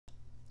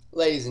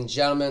Ladies and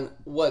gentlemen,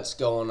 what's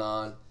going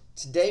on?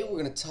 Today we're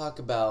going to talk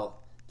about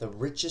the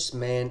richest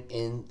man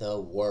in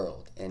the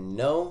world. And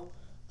no,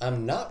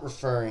 I'm not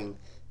referring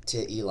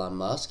to Elon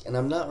Musk, and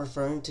I'm not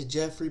referring to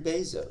Jeffrey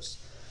Bezos.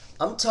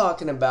 I'm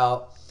talking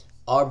about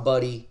our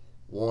buddy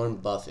Warren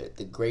Buffett,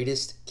 the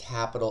greatest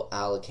capital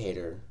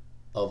allocator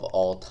of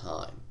all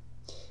time.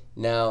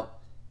 Now,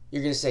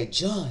 you're going to say,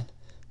 John,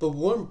 but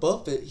Warren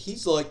Buffett,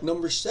 he's like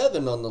number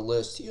 7 on the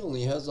list. He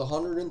only has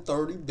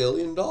 $130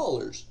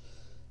 billion.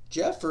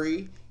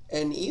 Jeffrey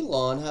and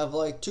Elon have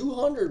like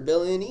 200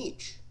 billion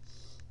each.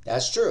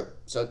 That's true.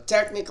 So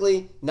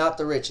technically not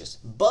the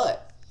richest.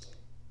 But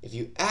if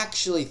you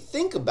actually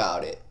think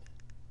about it,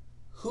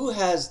 who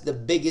has the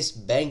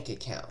biggest bank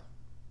account?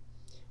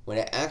 When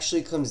it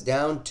actually comes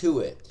down to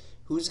it,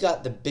 who's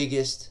got the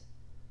biggest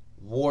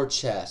war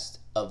chest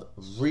of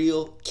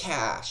real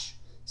cash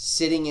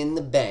sitting in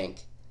the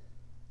bank,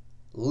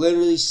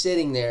 literally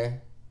sitting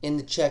there in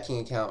the checking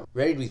account,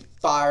 ready to be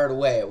fired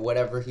away at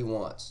whatever he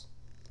wants?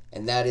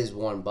 And that is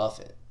Warren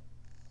Buffett.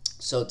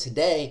 So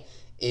today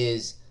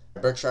is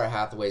Berkshire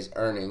Hathaway's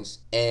earnings,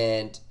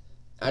 and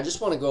I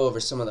just want to go over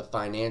some of the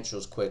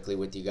financials quickly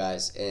with you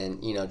guys,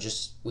 and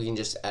we can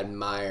just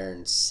admire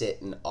and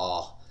sit in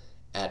awe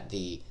at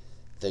the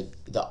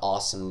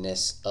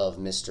awesomeness of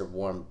Mr.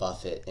 Warren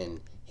Buffett and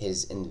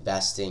his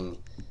investing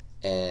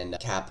and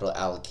capital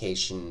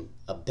allocation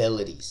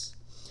abilities.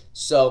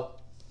 So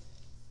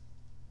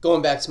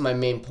going back to my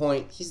main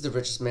point, he's the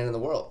richest man in the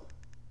world.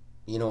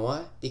 You know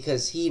why?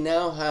 Because he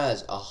now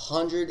has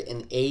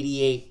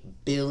 $188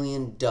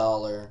 billion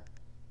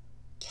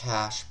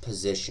cash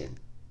position.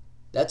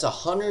 That's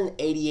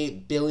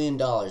 $188 billion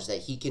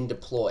that he can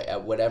deploy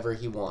at whatever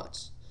he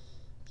wants.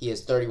 He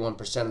has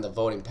 31% of the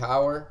voting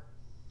power.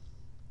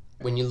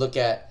 When you look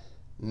at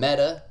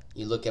Meta,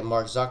 you look at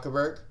Mark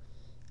Zuckerberg,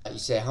 you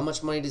say, how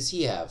much money does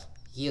he have?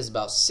 He has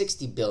about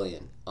 $60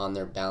 billion on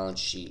their balance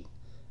sheet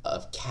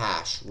of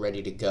cash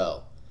ready to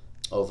go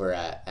over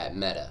at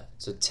Meta.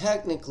 So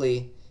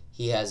technically,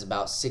 he has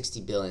about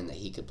 $60 billion that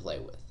he could play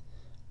with.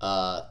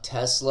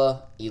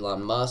 Tesla,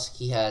 Elon Musk,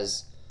 he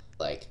has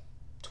like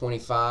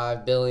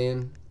 $25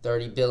 billion,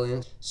 $30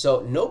 billion.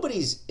 So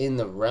nobody's in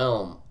the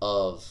realm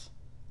of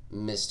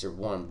Mr.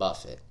 Warren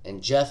Buffett.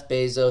 And Jeff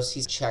Bezos,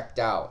 he's checked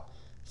out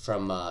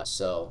from,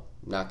 so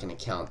I'm not going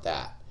to count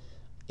that.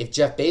 If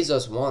Jeff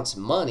Bezos wants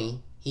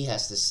money, he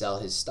has to sell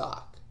his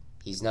stock.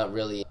 He's not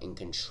really in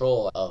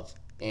control of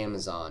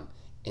Amazon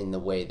in the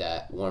way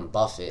that Warren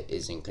Buffett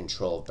is in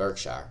control of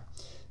Berkshire.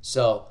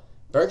 So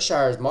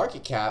Berkshire's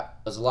market cap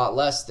was a lot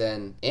less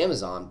than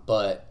Amazon,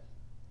 but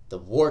the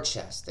war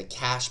chest, the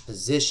cash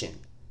position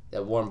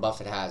that Warren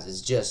Buffett has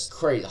is just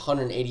crazy.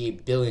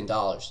 $188 billion.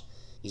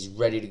 He's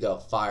ready to go,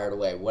 fired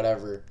away,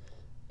 whatever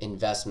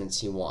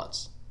investments he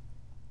wants.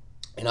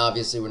 And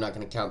obviously we're not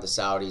going to count the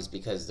Saudis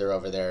because they're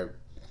over there.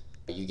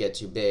 You get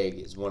too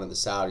big as one of the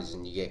Saudis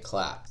and you get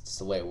clapped. It's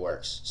the way it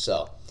works.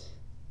 So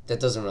that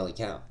doesn't really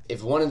count.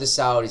 If one of the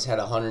Saudis had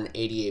a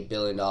 $188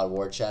 billion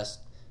war chest,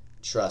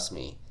 trust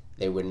me,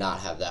 they would not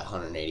have that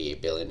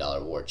 $188 billion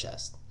war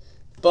chest.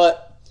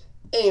 But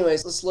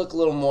anyways, let's look a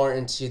little more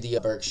into the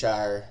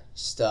Berkshire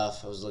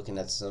stuff. I was looking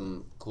at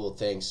some cool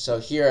things. So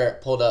here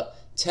I pulled up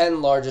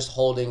 10 largest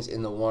holdings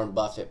in the Warren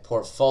Buffett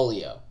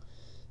portfolio.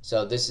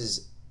 So this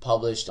is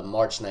published on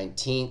March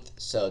 19th,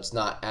 so it's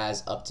not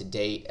as up to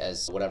date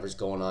as whatever's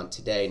going on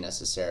today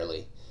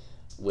necessarily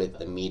with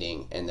the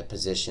meeting and the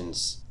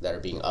positions that are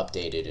being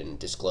updated and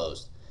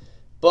disclosed.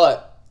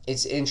 But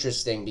it's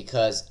interesting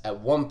because at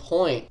one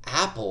point,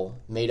 Apple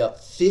made up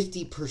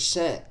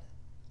 50%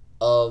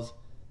 of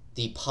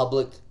the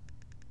public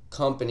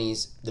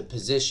companies, the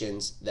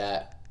positions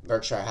that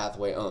Berkshire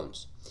Hathaway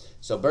owns.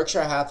 So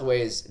Berkshire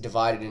Hathaway is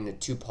divided into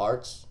 2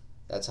 parts.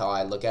 That's how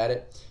I look at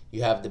it.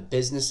 You have the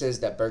businesses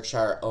that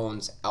Berkshire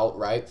owns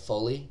outright,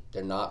 fully.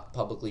 They're not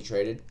publicly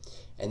traded.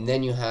 And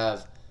then you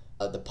have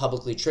the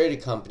publicly traded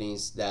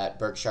companies that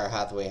Berkshire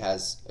Hathaway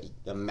has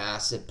a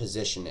massive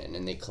position in,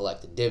 and they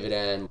collect the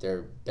dividend,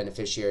 they're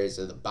beneficiaries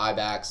of the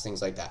buybacks,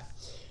 things like that.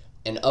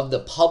 And of the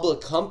public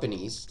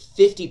companies,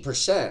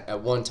 50% at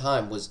one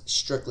time was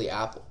strictly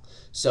Apple.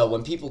 So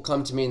when people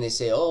come to me and they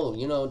say,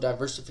 oh,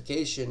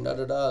 diversification,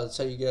 that's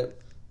how you get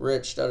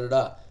rich,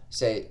 I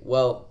say,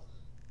 well,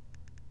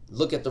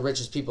 look at the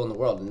richest people in the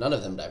world. None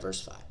of them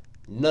diversify.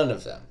 None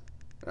of them.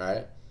 All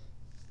right?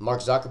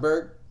 Mark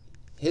Zuckerberg,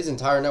 his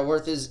entire net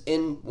worth is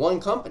in one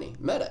company,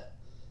 Meta.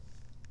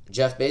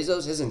 Jeff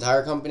Bezos, his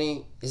entire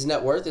company, his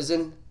net worth is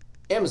in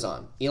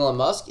Amazon. Elon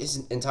Musk,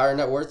 his entire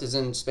net worth is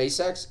in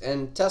SpaceX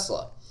and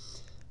Tesla.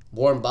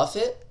 Warren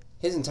Buffett,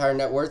 his entire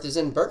net worth is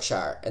in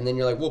Berkshire. And then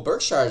you're like, well,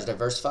 Berkshire is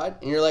diversified.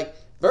 And you're like,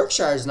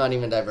 Berkshire is not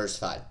even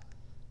diversified.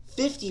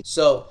 50.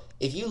 So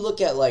if you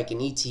look at like an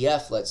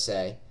ETF, let's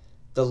say,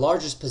 the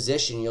largest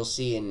position you'll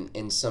see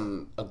in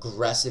some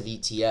aggressive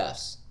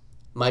ETFs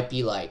might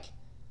be like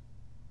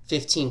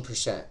 15%,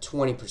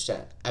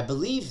 20%. I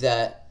believe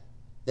that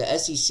the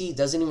SEC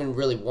doesn't even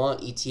really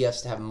want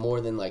ETFs to have more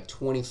than like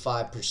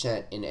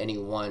 25% in any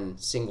one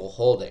single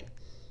holding.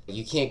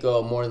 You can't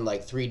go more than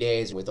like 3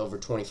 days with over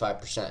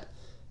 25%.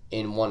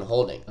 in one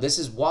holding. This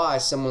is why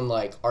someone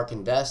like ARK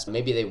Invest,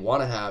 maybe they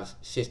want to have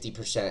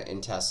 50%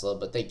 in Tesla,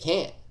 but they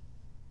can't.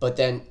 But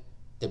then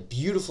the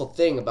beautiful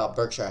thing about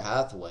Berkshire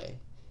Hathaway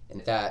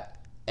and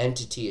that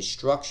entity is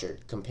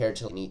structured compared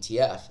to an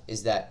ETF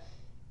is that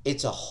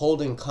it's a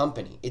holding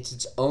company. It's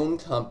its own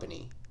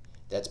company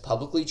that's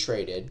publicly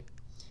traded,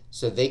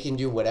 so they can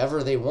do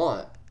whatever they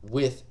want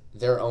with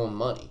their own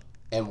money.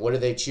 And what do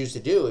they choose to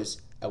do is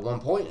at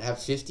one point have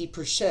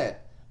 50%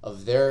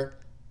 of their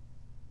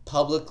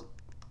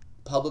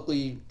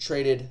publicly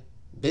traded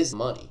business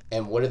money.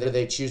 And what do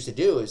they choose to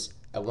do is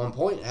at one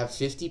point have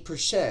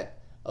 50%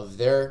 of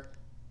their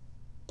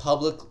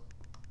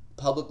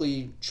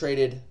publicly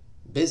traded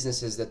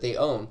businesses that they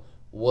own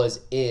was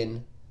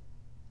in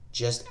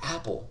just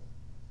Apple.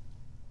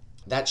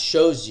 That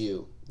shows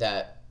you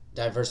that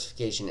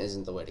diversification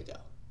isn't the way to go.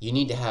 You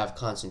need to have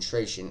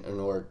concentration in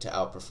order to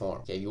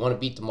outperform. Okay, if you want to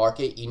beat the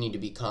market, you need to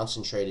be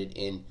concentrated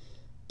in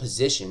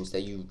positions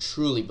that you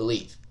truly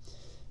believe.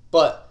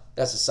 But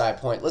that's a side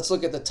point. Let's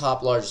look at the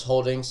top largest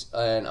holdings,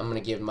 and I'm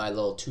going to give my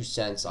little 2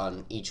 cents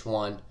on each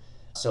one.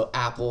 So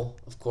Apple,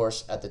 of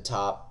course, at the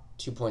top,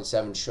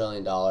 $2.7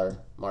 trillion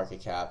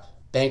market cap.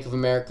 Bank of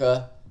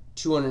America,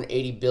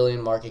 $280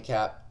 billion market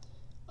cap.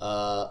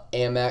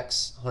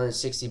 Amex,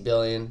 $160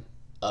 billion,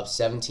 up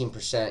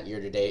 17% year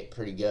to date,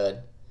 pretty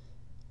good.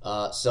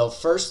 So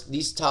first,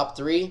 these top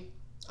three,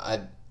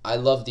 I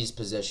love these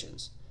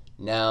positions.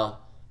 Now,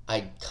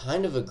 I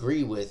kind of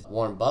agree with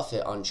Warren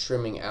Buffett on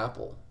trimming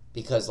Apple,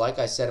 because like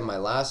I said in my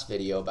last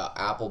video about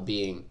Apple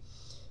being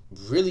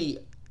really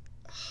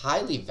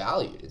highly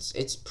valued.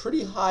 It's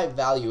pretty high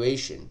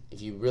valuation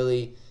if you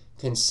really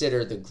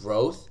consider the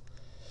growth.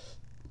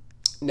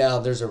 Now,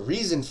 there's a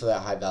reason for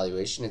that high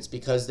valuation. It's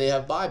because they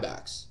have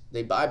buybacks.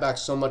 They buy back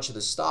so much of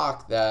the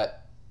stock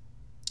that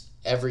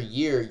every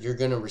year you're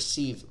going to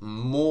receive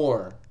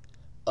more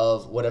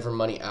of whatever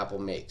money Apple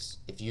makes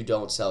if you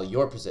don't sell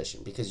your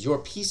position, because your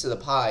piece of the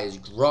pie is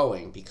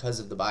growing because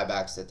of the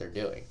buybacks that they're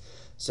doing.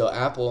 So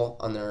Apple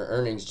on their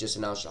earnings just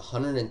announced a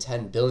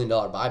 $110 billion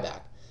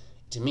buyback.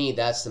 To me,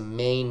 that's the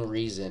main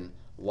reason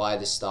why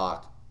the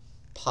stock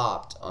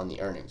popped on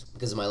the earnings.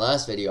 Because in my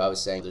last video, I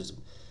was saying there's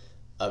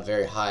a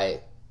very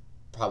high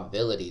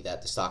probability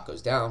that the stock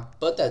goes down,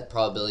 but that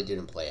probability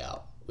didn't play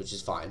out, which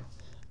is fine.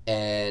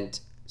 And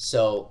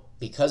so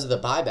because of the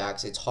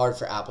buybacks, it's hard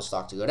for Apple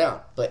stock to go down.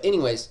 But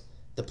anyways,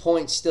 the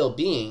point still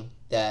being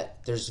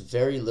that there's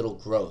very little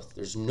growth.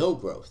 There's no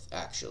growth,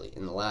 actually,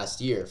 in the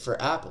last year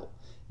for Apple.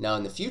 Now,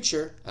 in the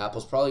future,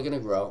 Apple's probably going to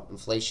grow.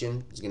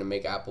 Inflation is going to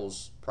make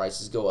Apple's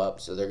prices go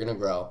up, so they're going to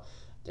grow.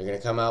 They're going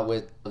to come out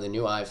with the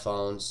new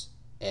iPhones,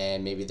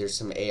 and maybe there's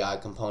some AI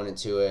component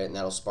to it, and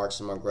that'll spark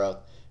some more growth.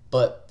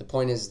 But the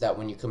point is that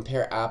when you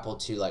compare Apple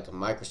to like a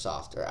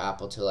Microsoft, or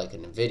Apple to like a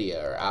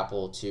Nvidia, or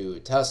Apple to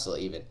Tesla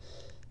even,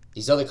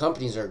 these other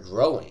companies are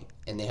growing,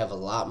 and they have a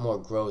lot more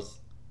growth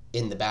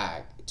in the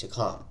bag to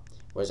come.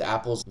 Whereas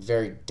Apple's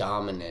very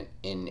dominant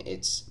in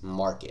its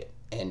market.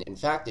 And in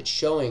fact, it's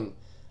showing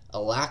a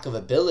lack of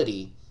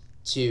ability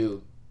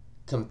to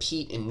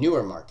compete in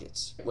newer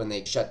markets. When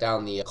they shut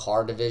down the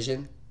car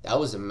division, that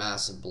was a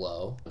massive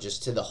blow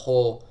just to the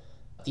whole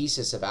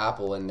thesis of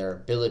Apple and their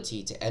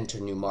ability to enter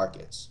new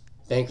markets.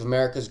 Bank of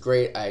America is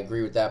great. I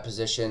agree with that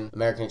position.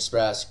 American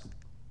Express,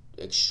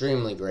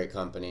 extremely great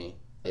company.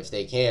 If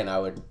they can, I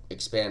would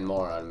expand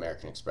more on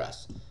American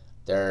Express.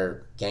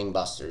 They're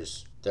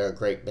gangbusters. They're a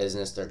great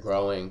business. They're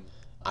growing.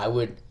 I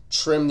would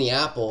trim the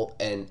Apple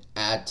and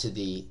add to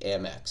the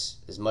Amex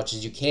as much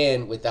as you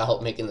can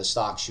without making the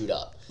stock shoot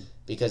up.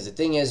 Because the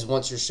thing is,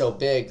 once you're so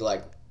big,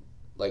 like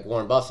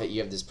Warren Buffett,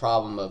 you have this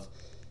problem of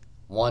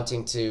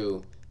wanting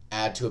to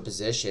add to a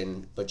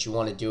position, but you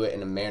want to do it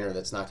in a manner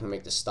that's not going to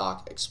make the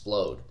stock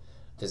explode.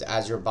 Because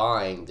as you're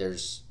buying,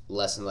 there's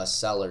less and less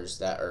sellers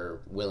that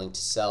are willing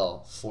to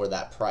sell for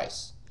that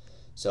price.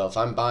 So if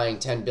I'm buying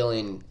 10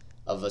 billion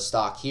of a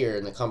stock here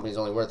and the company's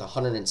only worth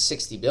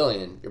 160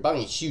 billion, you're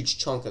buying a huge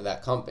chunk of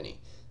that company.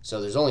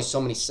 So there's only so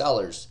many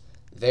sellers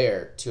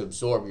there to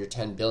absorb your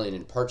 10 billion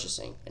in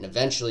purchasing. And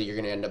eventually you're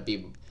going to end up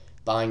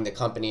buying the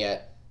company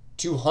at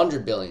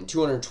 200 billion,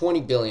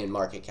 220 billion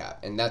market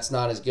cap. And that's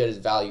not as good as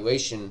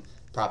valuation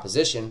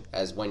proposition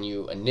as when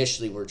you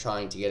initially were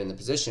trying to get in the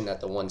position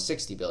at the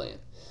 160 billion.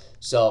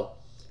 So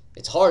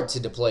it's hard to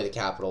deploy the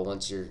capital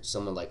once you're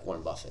someone like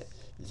Warren Buffett.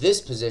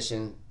 This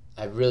position,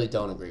 I really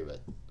don't agree with.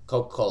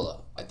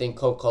 Coca-Cola. I think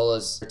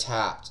Coca-Cola's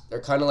tapped.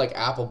 They're kind of like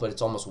Apple, but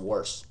it's almost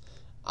worse.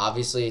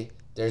 Obviously,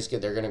 they're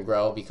going to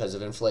grow because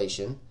of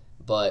inflation,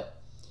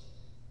 but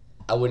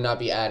I would not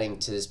be adding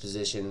to this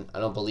position. I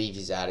don't believe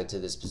he's added to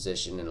this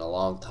position in a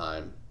long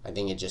time. I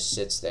think it just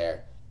sits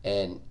there.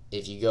 And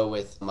if you go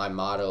with my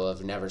motto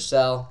of never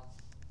sell,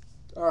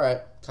 all right,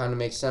 kind of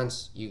makes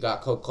sense. You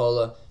got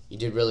Coca-Cola. You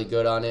did really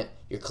good on it.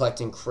 You're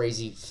collecting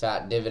crazy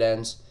fat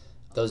dividends.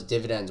 Those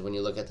dividends, when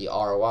you look at the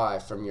ROI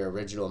from your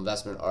original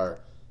investment,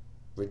 are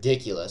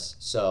ridiculous.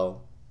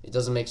 So it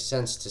doesn't make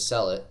sense to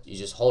sell it. You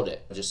just hold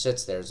it. It just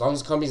sits there. As long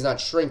as the company's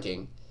not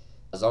shrinking,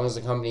 as long as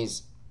the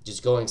company's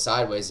just going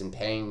sideways and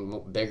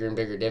paying bigger and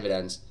bigger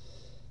dividends,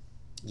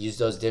 use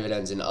those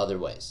dividends in other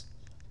ways.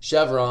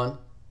 Chevron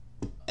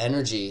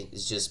Energy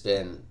has just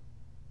been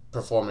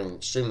performing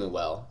extremely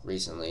well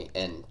recently,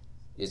 and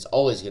it's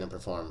always going to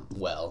perform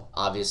well.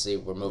 Obviously,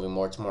 we're moving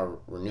more to more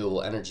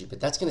renewable energy, but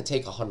that's going to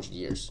take 100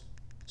 years.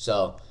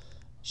 So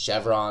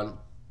Chevron,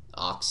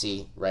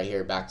 Oxy, right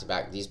here, back to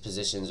back, these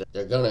positions,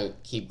 they're going to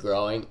keep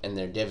growing, and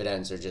their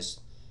dividends are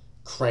just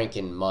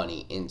cranking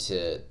money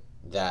into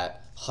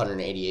that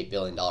 $188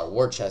 billion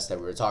war chest that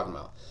we were talking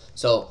about.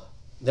 So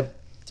the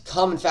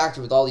common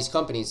factor with all these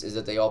companies is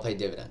that they all pay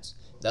dividends.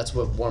 That's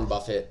what Warren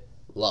Buffett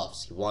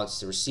loves. He wants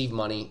to receive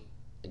money,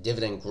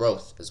 dividend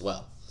growth as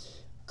well.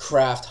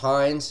 Kraft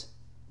Heinz,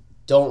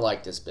 don't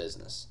like this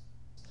business.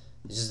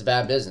 It's just a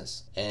bad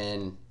business,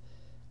 and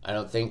I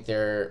don't think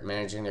they're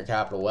managing their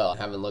capital well. I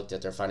haven't looked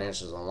at their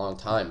financials in a long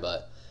time,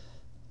 but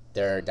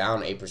they're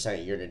down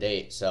 8% year to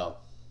date, so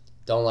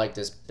don't like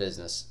this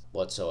business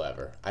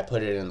whatsoever. I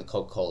put it in the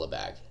Coca-Cola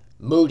bag.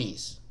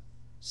 Moody's,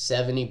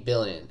 $70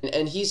 billion.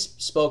 And he's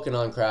spoken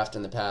on Kraft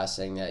in the past,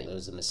 saying that it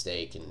was a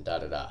mistake and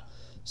da-da-da.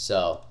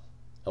 So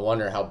I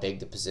wonder how big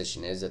the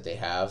position is that they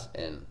have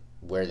and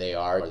where they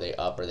are. Are they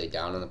up? Are they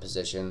down on the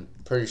position?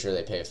 Pretty sure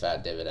they pay a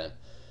fat dividend.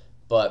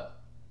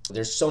 But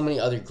there's so many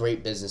other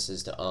great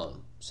businesses to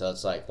own. So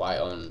it's like, why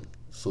own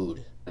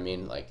food? I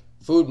mean, like,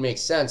 food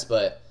makes sense,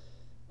 but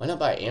why not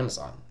buy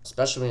Amazon?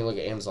 Especially when you look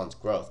at Amazon's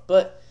growth.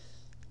 But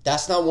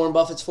that's not Warren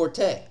Buffett's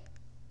forte.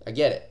 I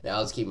get it. Now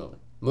let's keep moving.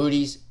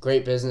 Moody's,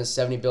 great business,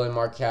 $70 billion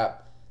market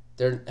cap.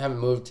 They haven't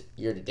moved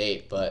year to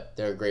date, but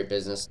they're a great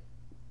business.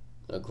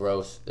 They're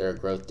a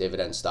growth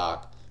dividend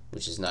stock,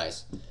 which is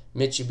nice.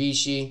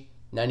 Mitsubishi,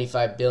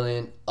 $95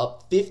 billion,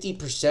 up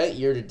 50%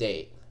 year to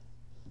date.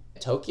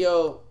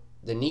 Tokyo,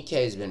 the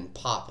Nikkei has been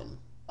popping.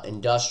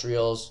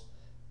 Industrials,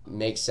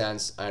 makes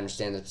sense. I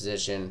understand the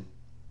position.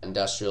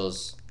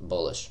 Industrials,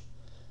 bullish.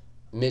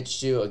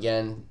 Mitsu,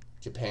 again,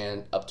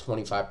 Japan, up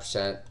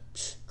 25%.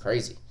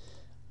 Crazy.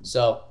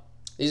 So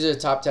these are the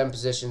top 10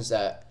 positions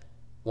that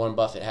Warren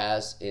Buffett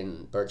has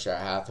in Berkshire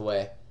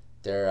Hathaway.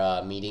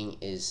 Their meeting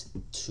is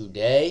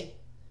today.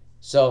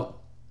 So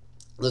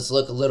let's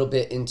look a little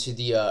bit into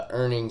the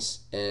earnings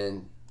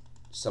and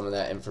some of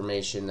that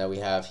information that we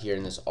have here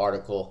in this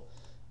article.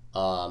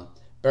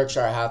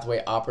 Berkshire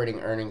Hathaway operating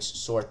earnings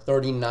soar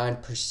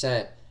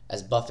 39%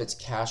 as Buffett's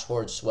cash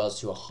hoard swells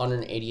to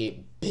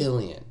 $188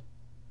 billion.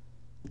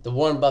 The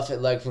Warren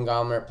Buffett-led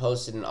conglomerate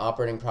posted an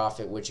operating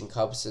profit which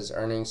encompasses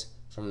earnings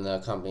from the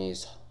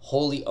company's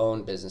wholly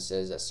owned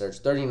businesses that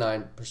surged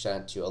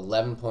 39% to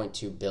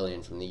 $11.2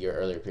 billion from the year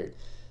earlier period.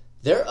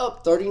 They're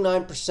up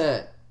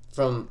 39%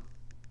 from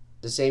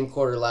the same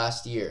quarter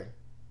last year.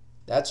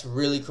 That's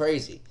really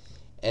crazy.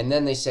 And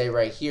then they say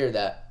right here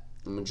that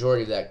the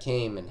majority of that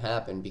came and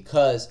happened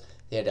because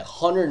they had a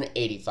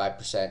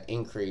 185%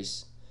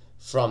 increase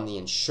from the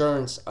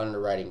insurance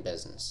underwriting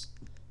business.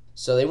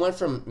 So they went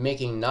from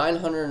making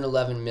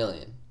 $911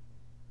 million,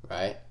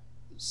 right,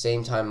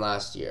 same time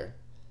last year,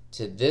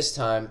 to this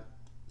time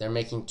they're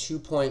making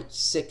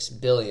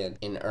 $2.6 billion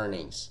in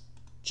earnings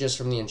just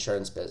from the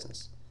insurance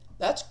business.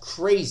 That's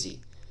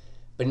crazy.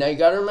 But now you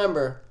got to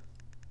remember,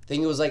 I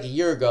think it was like a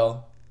year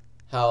ago,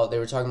 how they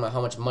were talking about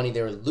how much money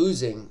they were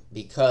losing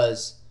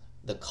because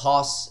the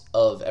costs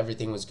of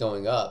everything was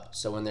going up.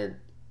 So when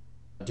they're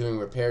doing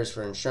repairs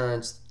for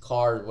insurance,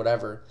 car,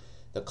 whatever,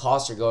 the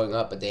costs are going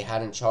up, but they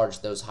hadn't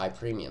charged those high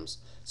premiums.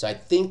 So I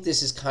think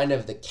this is kind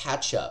of the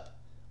catch-up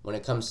when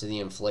it comes to the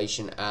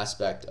inflation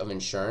aspect of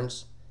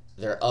insurance.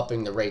 They're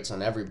upping the rates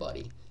on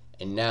everybody,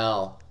 and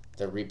now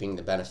they're reaping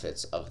the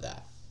benefits of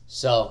that.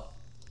 So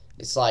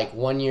it's like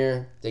 1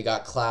 year they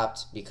got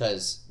clapped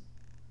because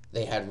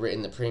they had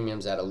written the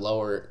premiums at a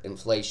lower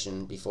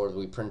inflation before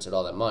we printed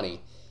all that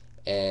money,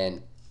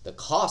 and the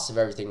cost of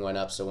everything went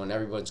up. So when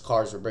everyone's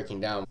cars were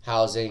breaking down,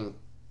 housing,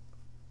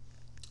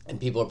 and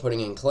people are putting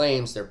in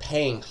claims, they're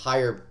paying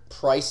higher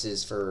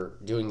prices for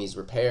doing these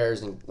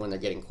repairs and when they're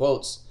getting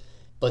quotes,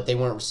 but they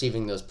weren't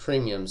receiving those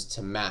premiums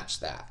to match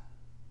that.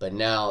 But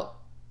now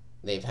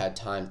they've had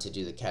time to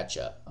do the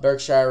catch-up.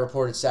 Berkshire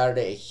reported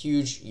Saturday a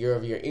huge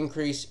year-over-year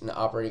increase in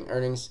operating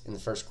earnings in the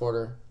first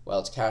quarter, while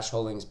its cash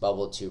holdings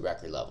bubbled to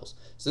record levels.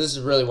 So this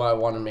is really why I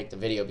wanted to make the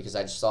video, because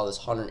I just saw this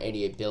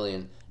 $188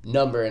 billion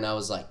number, and I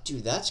was like,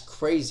 dude, that's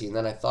crazy. And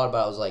then I thought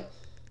about it, I was like,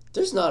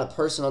 there's not a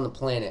person on the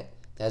planet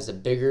that has a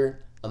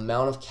bigger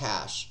amount of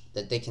cash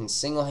that they can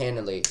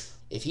single-handedly,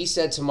 if he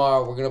said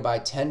tomorrow we're going to buy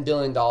 $10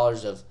 billion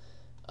of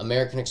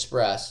American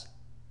Express,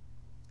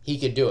 he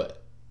could do it.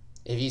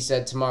 If he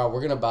said tomorrow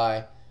we're going to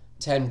buy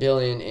 $10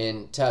 billion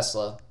in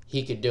Tesla,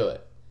 he could do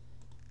it.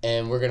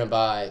 And we're going to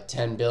buy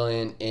 $10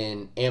 billion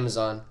in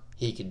Amazon,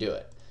 he could do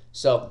it.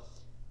 So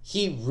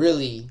he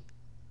really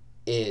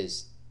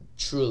is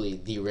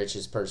truly the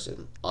richest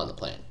person on the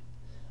planet.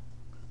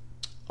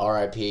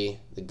 RIP,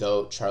 the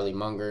GOAT, Charlie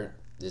Munger.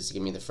 This is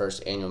going to be the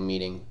first annual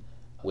meeting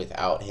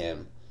without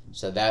him.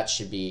 So that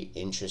should be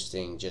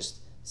interesting, just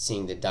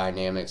seeing the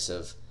dynamics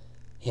of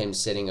him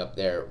sitting up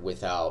there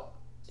without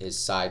his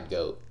side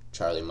GOAT,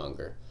 Charlie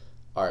Munger.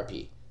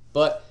 RIP.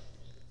 But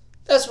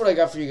that's what I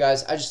got for you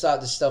guys. I just thought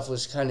this stuff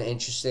was kind of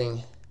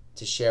interesting.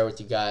 to share with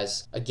you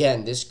guys.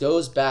 Again, this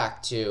goes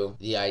back to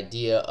the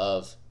idea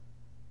of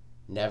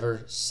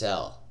never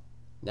sell.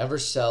 Never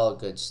sell a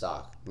good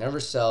stock. Never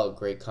sell a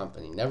great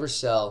company. Never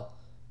sell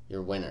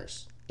your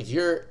winners. If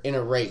you're in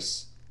a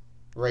race,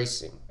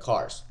 racing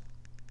cars,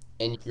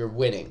 and you're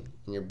winning,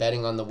 and you're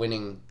betting on the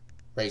winning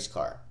race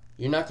car,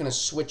 you're not going to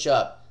switch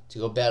up to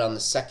go bet on the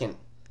second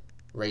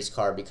race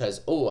car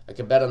because, oh, I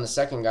could bet on the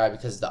second guy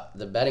because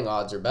the betting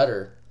odds are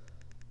better.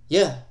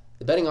 Yeah,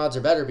 the betting odds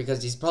are better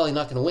because he's probably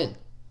not going to win.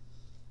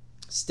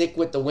 Stick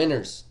with the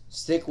winners.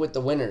 Stick with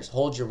the winners.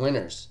 Hold your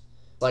winners.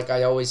 Like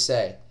I always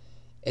say,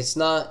 it's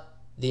not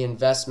the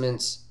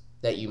investments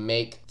that you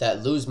make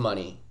that lose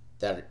money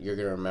that you're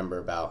going to remember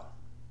about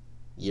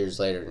years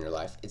later in your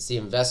life. It's the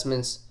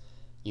investments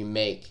you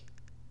make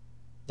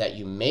that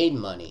you made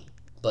money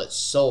but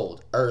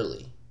sold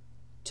early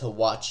to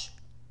watch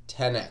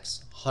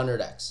 10x,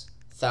 100x,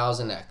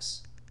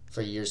 1000x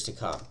for years to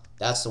come.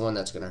 That's the one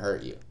that's going to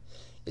hurt you.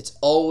 It's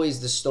always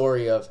the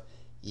story of,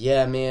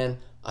 yeah, man,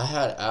 I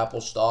had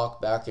Apple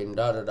stock back in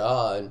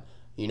da-da-da, and,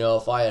 you know,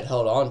 if I had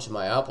held on to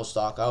my Apple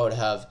stock, I would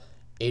have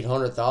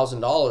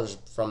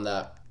 $800,000 from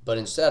that. But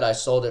instead, I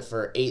sold it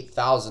for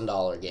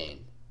 $8,000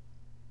 gain.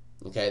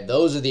 Okay,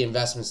 those are the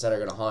investments that are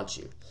going to haunt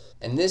you.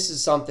 And this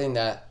is something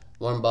that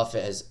Warren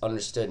Buffett has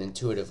understood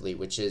intuitively,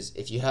 which is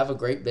if you have a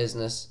great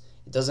business,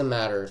 it doesn't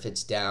matter if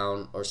it's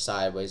down or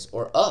sideways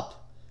or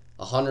up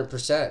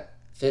 100%,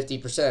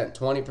 50%,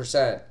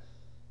 20%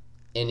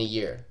 in a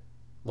year.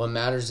 What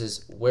matters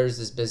is where's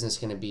this business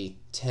going to be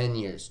 10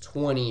 years,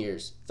 20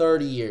 years,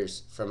 30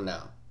 years from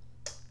now.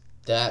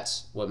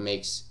 That's what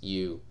makes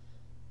you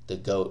the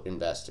GOAT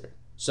investor.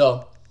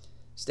 So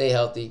stay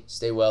healthy,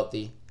 stay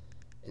wealthy,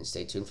 and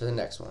stay tuned for the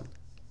next one.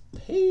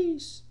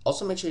 Peace.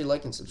 Also, make sure you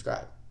like and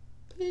subscribe.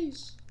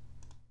 Peace.